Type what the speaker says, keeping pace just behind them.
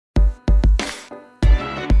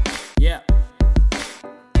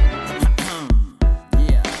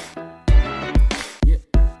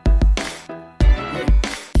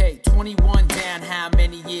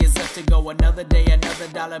go. Another day, another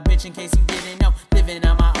dollar, bitch, in case you didn't know. Living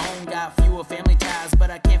on my own, got fewer family ties, but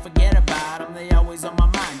I can't forget about them, they always on my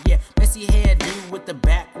mind. Yeah, messy hairdo with the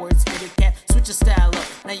backwards fitted cap. Switch your style up,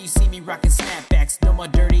 now you see me rocking snapbacks. No more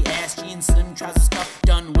dirty ass jeans, slim trousers, stuff.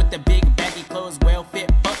 Done with the big baggy clothes, well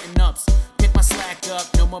fit button-ups. Pick my slack up,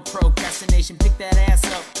 no more procrastination. Pick that ass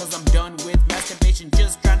up, cause I'm done with masturbation.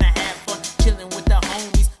 Just trying to have fun, chilling with the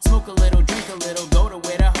homies. Smoke a little, drink a little, go to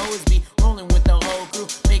where the hoes be. Rolling with the whole crew,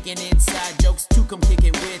 making inside jokes. To come kick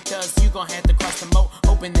it with us, you gon' have to cross the moat.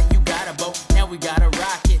 Hoping that you got a boat, now we gotta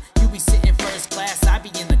rock it. You be sitting first class, I be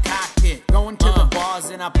in the cockpit. Going to the bars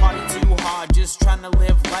and I party too hard. Just trying to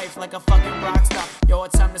live life like a fucking rock star. Yo,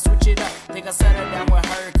 it's time to switch it up. Think I settle down with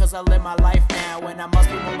her, cause I live my life now. And I must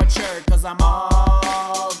be more mature, cause I'm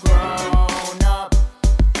all grown up.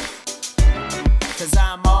 Cause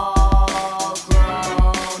I'm all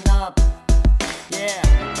grown up. Yeah,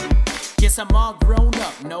 guess I'm all grown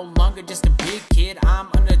up. No longer just a big kid, I'm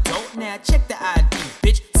an adult now. Check the ID,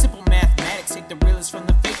 bitch. Simple mathematics, take the realest from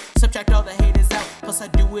the fake. Subtract all the haters out, plus I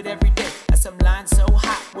do it every day. As I'm lying so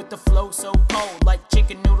hot, with the flow so cold. Like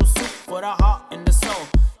chicken noodle soup for the heart and the soul.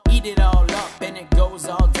 Eat it all up and it goes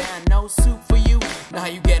all down. No soup for you, now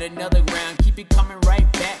you get another round. Keep it coming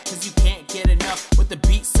right back, cause you can't get enough. With the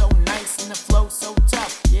beat so nice and the flow so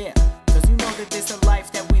tough. Yeah, cause you know that this a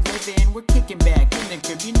life that we live in. We're kicking back in the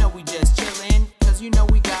crib, you know we just chillin'. Cause you know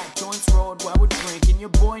we got joints rolled while we're drinking. Your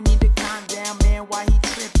boy need to calm down, man, why he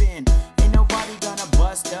trippin'? Ain't nobody gonna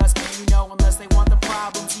bust us, man, you know, unless they want the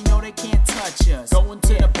problems, you know they can't touch us. Going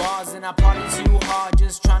to the bars and I party too hard,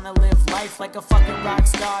 just trying to live life like a fucking rock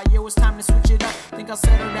star. Yo, it's time to switch it up, think I'll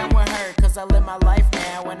settle down with her. Cause I live my life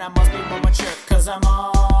now and I must be more mature. Cause I'm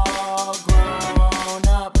all grown